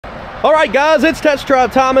All right, guys, it's test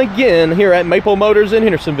drive time again here at Maple Motors in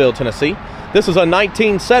Hendersonville, Tennessee. This is a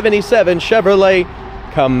 1977 Chevrolet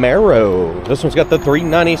Camaro. This one's got the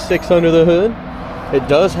 396 under the hood. It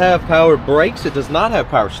does have power brakes. It does not have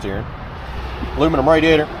power steering. Aluminum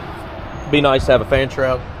radiator. Be nice to have a fan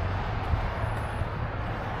shroud.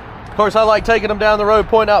 Of course, I like taking them down the road,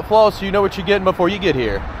 pointing out flaws so you know what you're getting before you get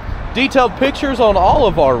here. Detailed pictures on all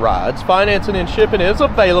of our rides. Financing and shipping is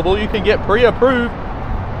available. You can get pre-approved,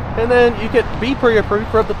 and then you get be pre-approved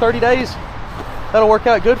for up to 30 days. That'll work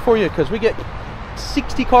out good for you because we get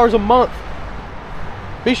 60 cars a month.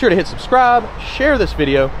 Be sure to hit subscribe, share this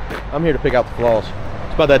video. I'm here to pick out the flaws.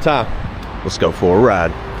 It's about that time. Let's go for a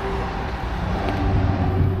ride.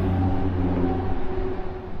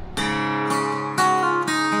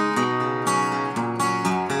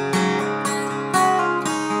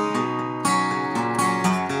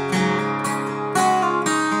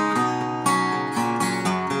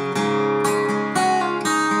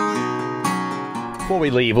 Before we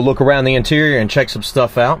leave, we'll look around the interior and check some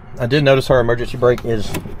stuff out. I did notice our emergency brake is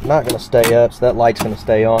not going to stay up, so that light's going to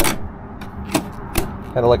stay on.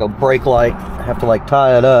 Kind of like a brake light. I have to like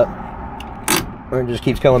tie it up, and it just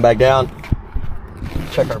keeps coming back down.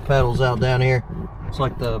 Check our pedals out down here. Looks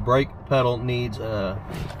like the brake pedal needs a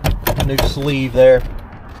new sleeve there.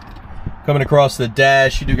 Coming across the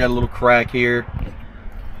dash, you do got a little crack here.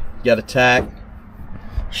 You got a tach.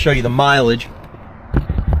 Show you the mileage.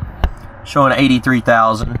 Showing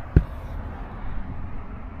 83,000.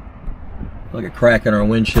 Like a crack in our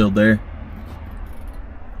windshield there.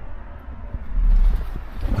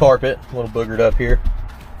 Carpet, a little boogered up here.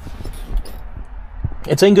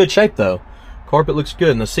 It's in good shape though. Carpet looks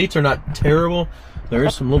good, and the seats are not terrible. There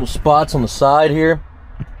is some little spots on the side here,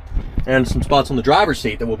 and some spots on the driver's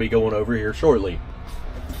seat that we'll be going over here shortly.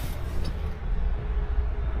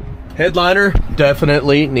 Headliner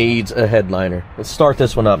definitely needs a headliner. Let's start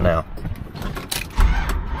this one up now.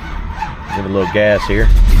 Give it a little gas here.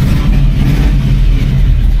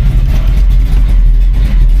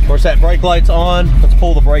 Of course, that brake light's on. Let's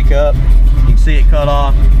pull the brake up. You can see it cut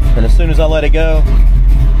off. And as soon as I let it go,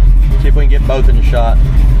 see if we can get both in the shot.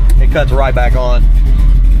 It cuts right back on.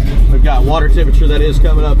 We've got water temperature that is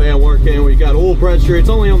coming up and working. We've got oil pressure. It's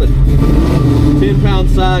only on the 10-pound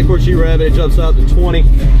side. Of course, you rev it, it jumps up to 20.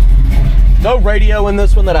 No radio in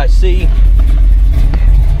this one that I see. A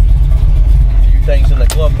few things in the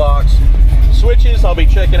glove box. Switches I'll be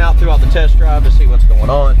checking out throughout the test drive to see what's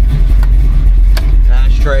going on.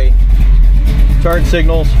 Ashtray. Turn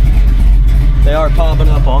signals. They are popping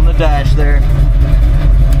up on the dash there.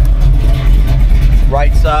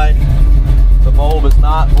 Right side. The bulb is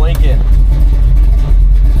not blinking.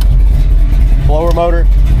 Blower motor.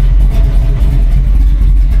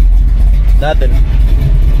 Nothing.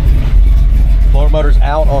 Blower motor's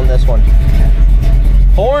out on this one.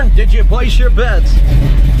 Horn, did you place your bets?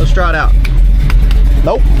 Let's try it out.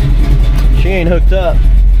 Nope. She ain't hooked up.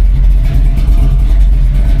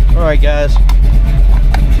 Alright guys.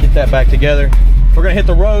 Get that back together. We're gonna hit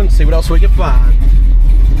the road and see what else we can find.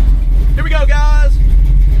 Here we go, guys.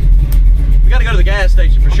 We gotta go to the gas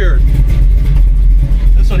station for sure.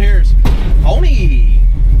 This one here is Pony.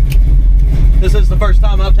 This is the first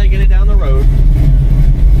time I've taken it down the road.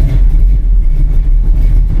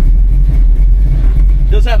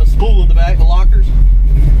 It does have a spool in the back, the lockers.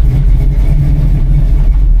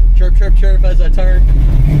 Chirp, chirp, chirp as I turn.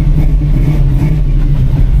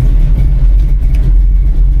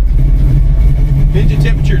 Engine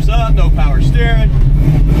temperature's up, no power steering.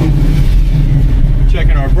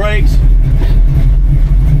 Checking our brakes.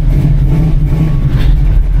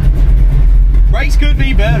 Brakes could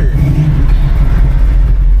be better.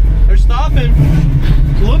 They're stopping.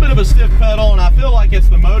 A little bit of a stiff pedal, and I feel like it's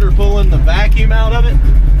the motor pulling the vacuum out of it.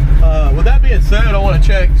 With that being said, I want to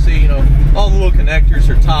check, see, you know, all the little connectors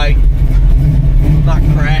are tight, not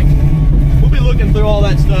cracked. We'll be looking through all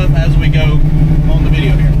that stuff as we go on the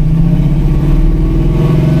video here.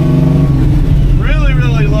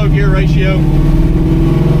 Really low gear ratio.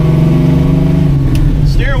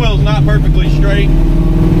 Steering wheel's not perfectly straight,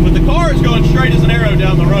 but the car is going straight as an arrow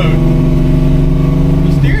down the road.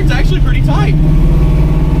 The steering's actually pretty tight.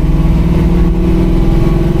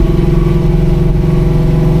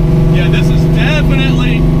 Yeah, this is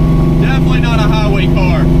definitely not a highway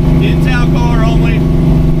car. In-town car only.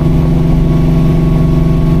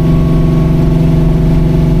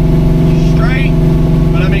 Straight,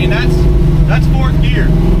 but I mean that's fourth gear.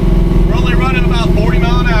 We're only running about 40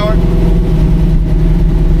 miles an hour.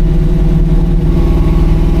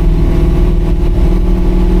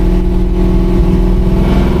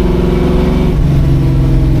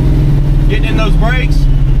 Getting in those brakes,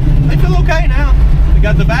 they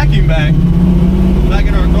got the vacuum back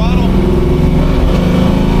in our throttle.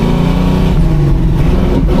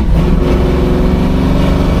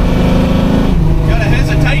 Got a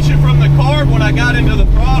hesitation from the carb when I got into the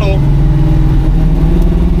throttle.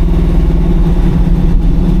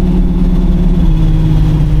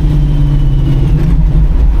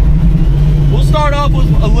 We'll start off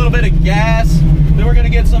with a little bit of gas, then we're going to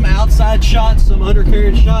get some outside shots, some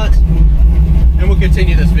undercarriage shots, and we'll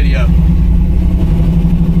continue this video.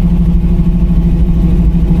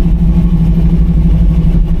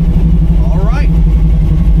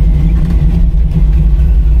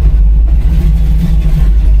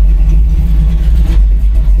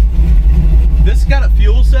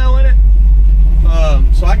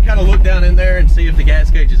 So I can kind of look down in there and see if the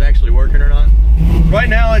gas gauge is actually working or not. Right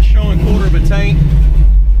now it's showing 1/4 of a tank.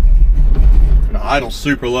 And the idle's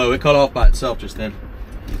super low. It cut off by itself just then.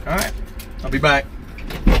 All right, I'll be back.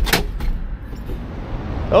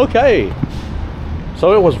 Okay,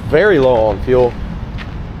 so it was very low on fuel.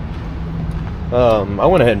 I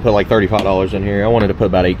went ahead and put like $35 in here. I wanted to put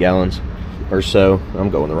about 8 gallons or so.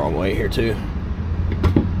 I'm going the wrong way here too.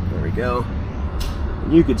 There we go.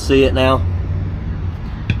 You can see it now,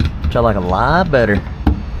 which I like a lot better.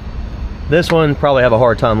 This one probably have a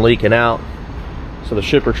hard time leaking out, so the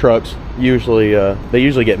shipper trucks usually they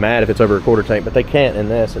usually get mad if it's over a 1/4 tank, but they can't in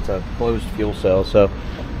this. It's a closed fuel cell, so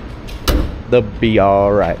they'll be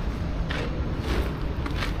all right.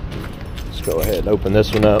 Let's go ahead and open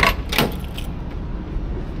this one up.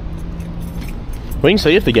 We can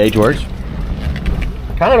see if the gauge works.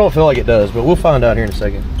 Kind of don't feel like it does, but we'll find out here in a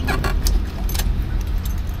second.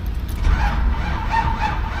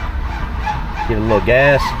 Give it a little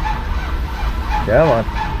gas. Come on.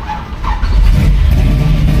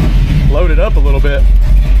 Load it up a little bit.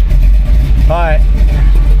 All right.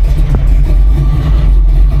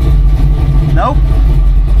 Nope.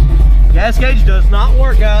 Gas gauge does not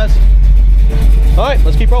work, guys. All right,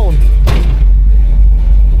 let's keep rolling.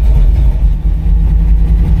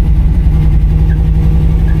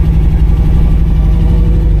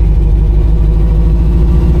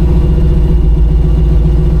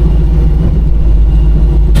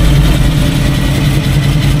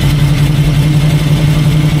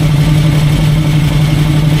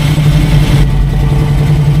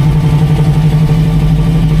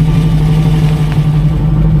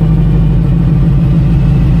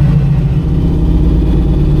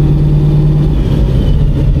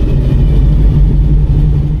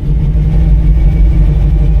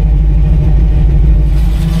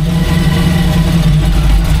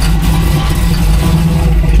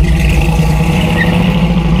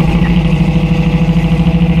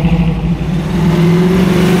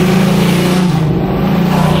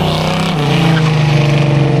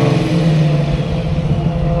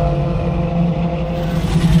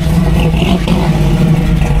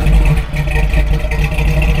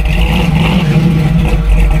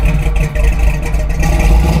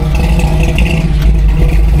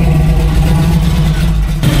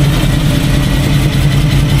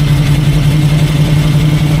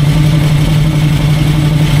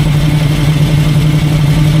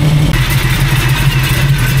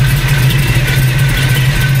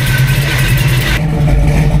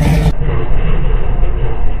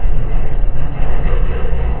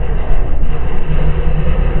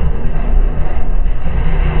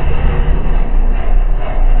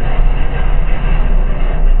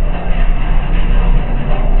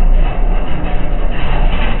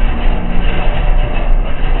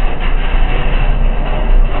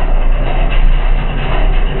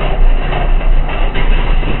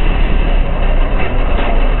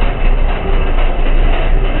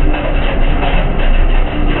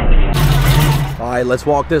 Alright, let's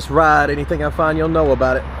walk this ride. Anything I find, you'll know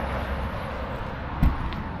about it.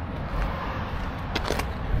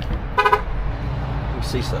 You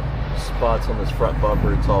see some spots on this front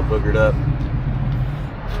bumper. It's all boogered up.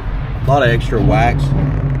 A lot of extra wax.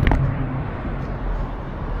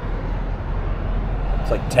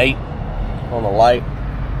 It's like tape on the light.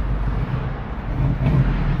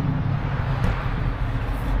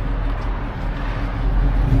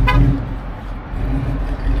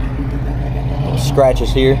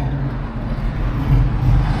 Scratches here.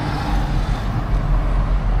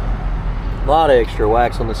 A lot of extra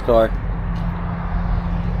wax on this car.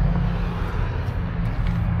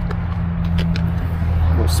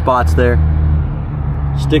 Little spots there.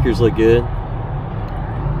 Stickers look good.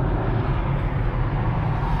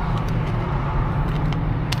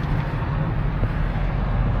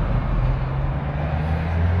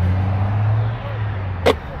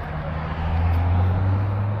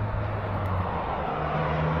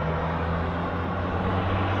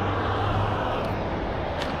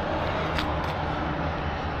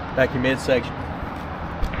 Back your midsection.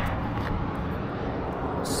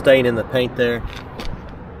 Stain in the paint there.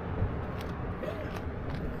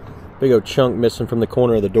 Big old chunk missing from the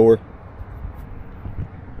corner of the door.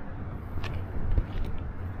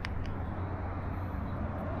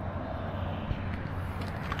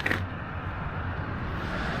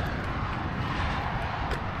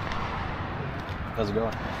 How's it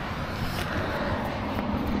going?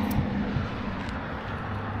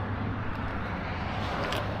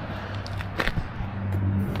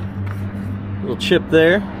 Little chip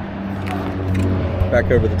there.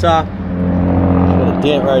 Back over the top. Got a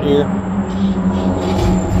dent right here.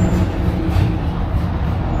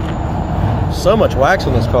 So much wax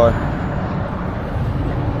on this car.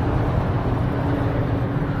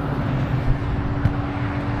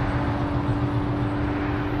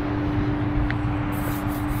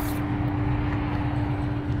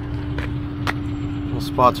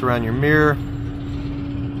 Spots around your mirror.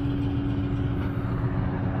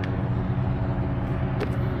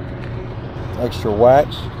 Extra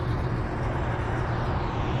wax.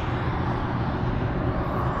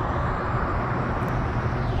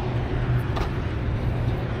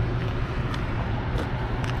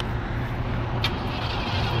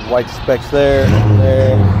 White specks there,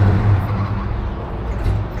 there.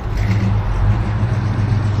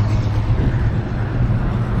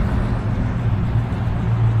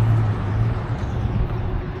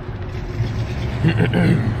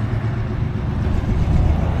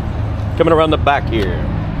 Coming around the back here.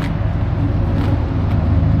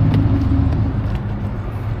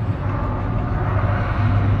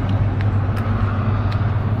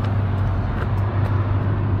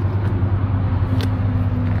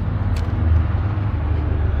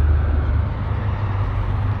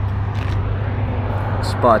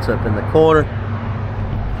 Spots up in the corner.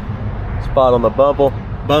 Spot on the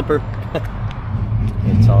bumper.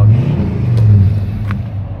 It's all good.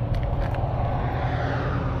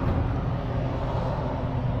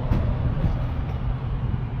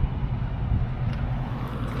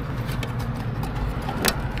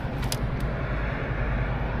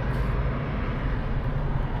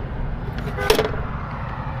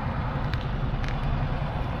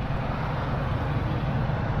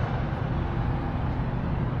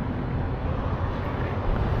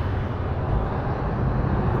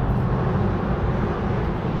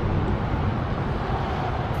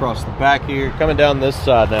 Across the back here, coming down this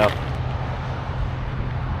side now.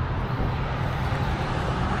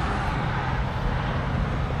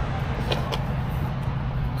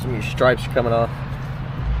 Some of your stripes are coming off.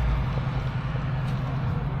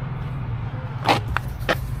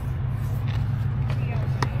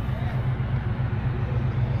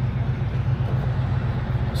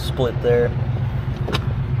 Split there.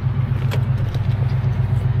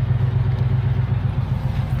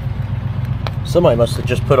 Somebody must have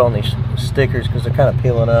just put on these stickers because they're kind of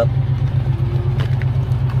peeling up.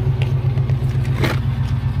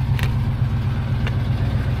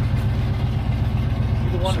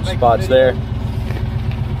 Some spots there.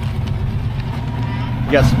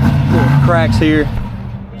 You got some little cracks here.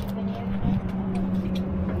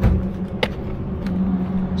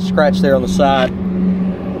 Scratch there on the side.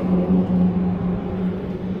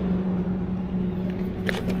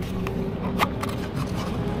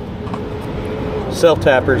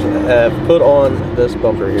 Self-tappers have put on this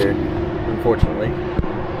bumper here, unfortunately.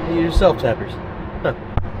 They use self-tappers. Huh.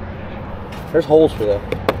 There's holes for that.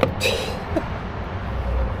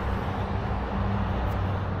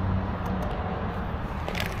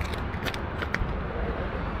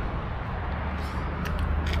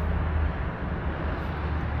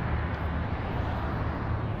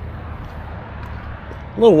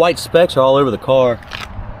 Little white specks are all over the car.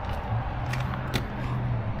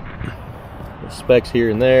 Specks here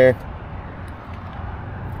and there.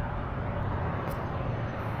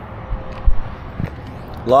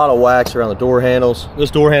 A lot of wax around the door handles. This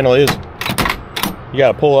door handle is, you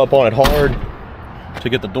got to pull up on it hard to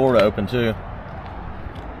get the door to open too.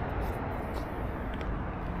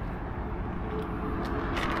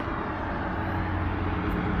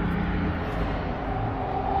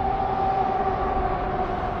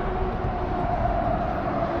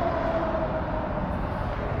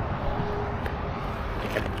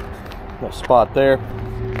 Spot there.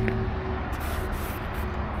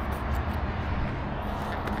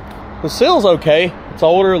 The seal's okay. It's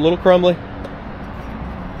older, a little crumbly.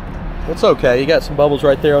 It's okay. You got some bubbles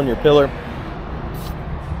right there on your pillar.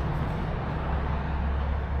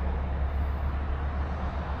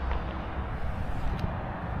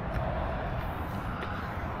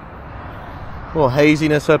 A little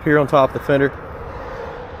haziness up here on top of the fender.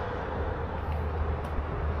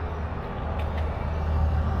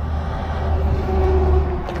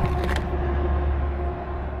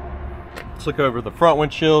 Let's look over the front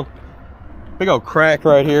windshield. Big old crack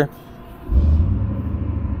right here.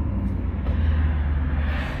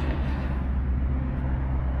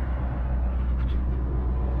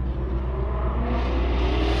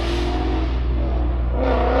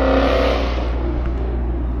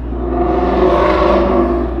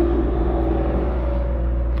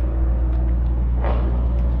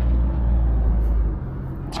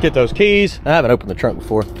 Let's get those keys. I haven't opened the trunk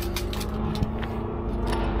before.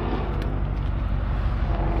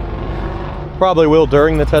 Probably will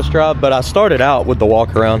during the test drive, but I started out with the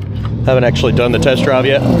walk around. Haven't actually done the test drive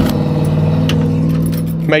yet.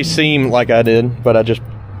 May seem like I did, but I just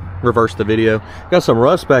reversed the video. Got some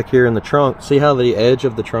rust back here in the trunk. See how the edge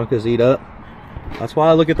of the trunk is eat up? That's why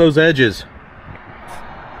I look at those edges.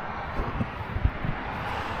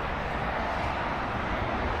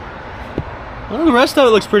 Well, the rest of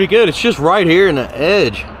it looks pretty good. It's just right here in the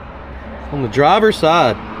edge on the driver's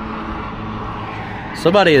side.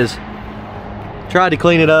 Somebody has tried to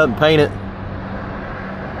clean it up and paint it.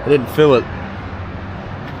 I didn't fill it.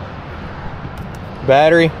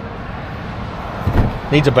 Battery.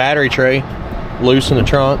 Needs a battery tray. Loose in the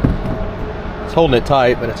trunk. It's holding it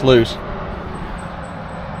tight, but it's loose.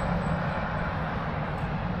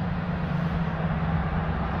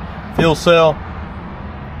 Fuel cell.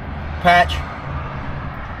 Patch.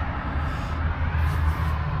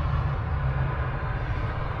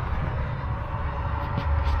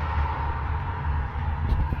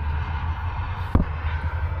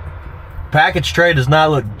 Package tray does not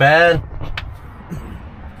look bad.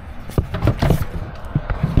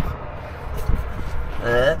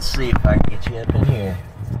 Let's see if I can get you up in here.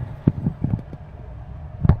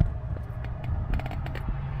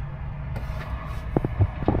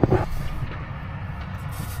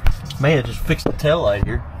 May have just fixed the tail light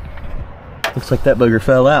here. Looks like that booger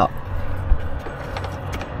fell out.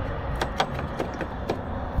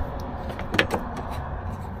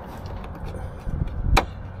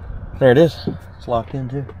 There it is. It's locked in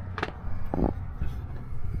too.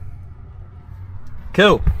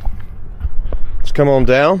 Cool. Let's come on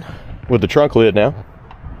down with the trunk lid now.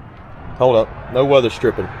 Hold up. No weather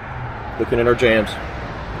stripping. Looking at our jams.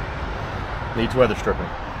 Needs weather stripping.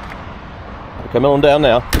 Come on down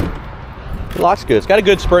now. It locks good. It's got a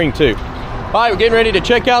good spring too. All right, we're getting ready to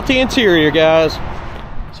check out the interior, guys.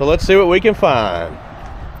 So let's see what we can find.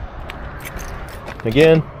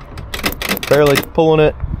 Again, barely pulling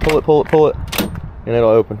it. Pull it, and it'll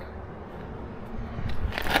open.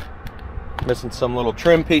 Missing some little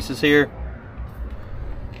trim pieces here.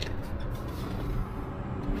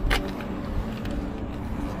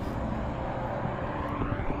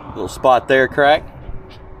 Little spot there, crack.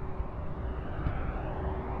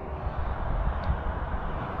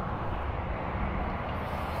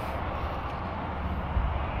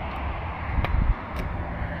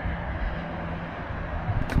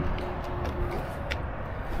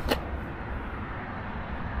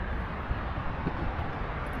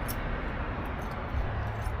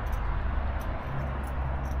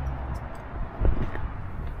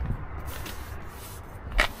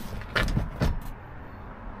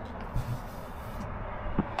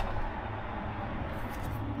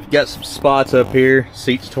 Got some spots up here,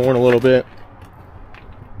 seat's torn a little bit.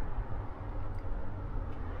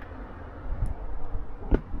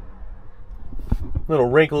 Little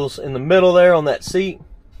wrinkles in the middle there on that seat.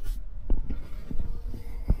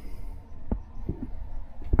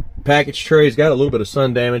 Package tray's got a little bit of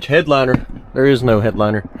sun damage. Headliner, there is no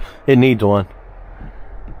headliner. It needs one.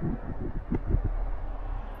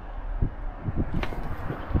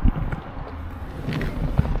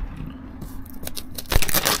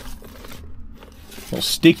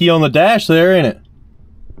 Sticky on the dash there, ain't it?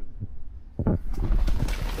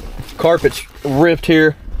 Carpet's ripped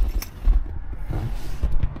here.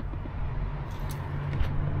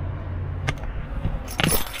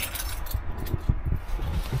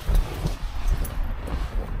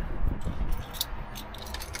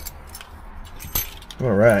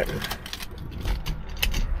 All right.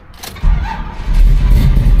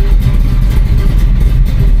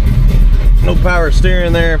 No power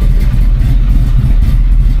steering there.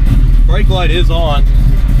 Brake light is on.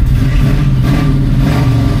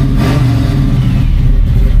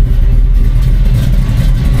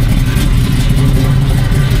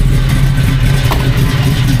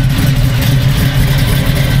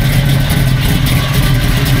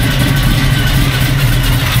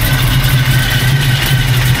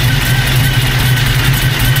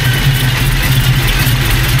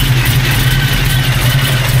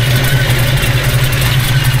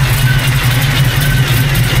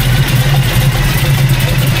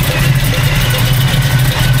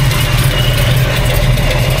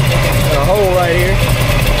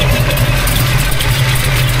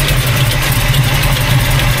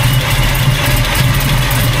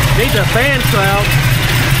 a fan shroud.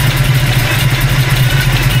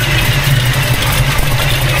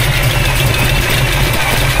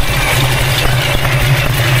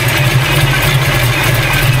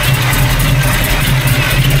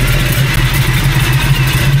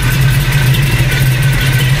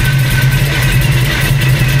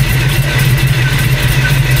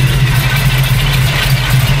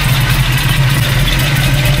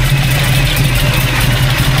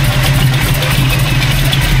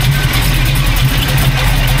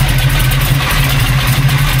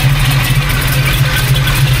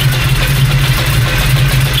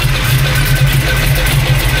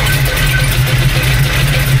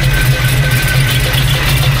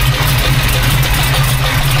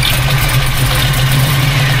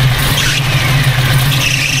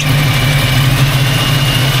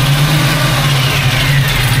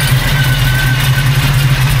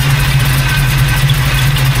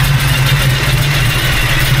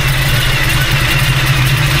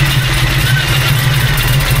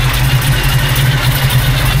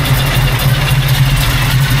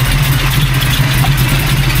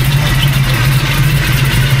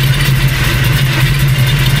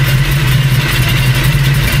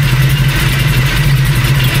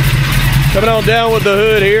 Coming on down with the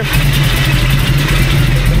hood here.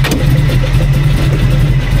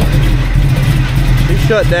 He's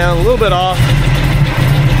shut down, a little bit off.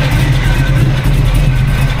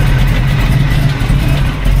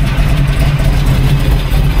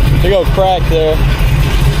 Big old crack there.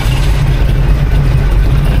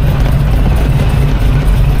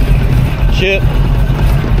 Chip.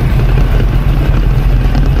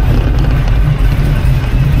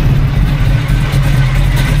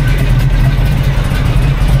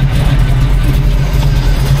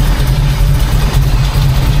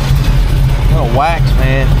 Wax,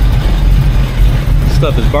 man. This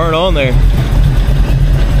stuff is burnt on there.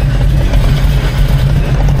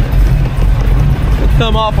 It's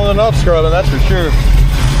come off with enough scrubbing, that's for sure.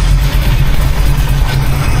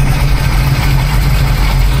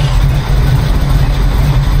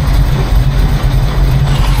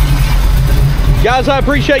 Guys, I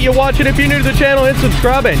appreciate you watching. If you're new to the channel, hit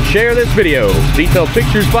subscribe and share this video. Detailed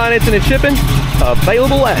pictures, financing, and shipping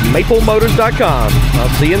available at maplemotors.com. I'll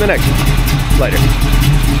see you in the next one. Later.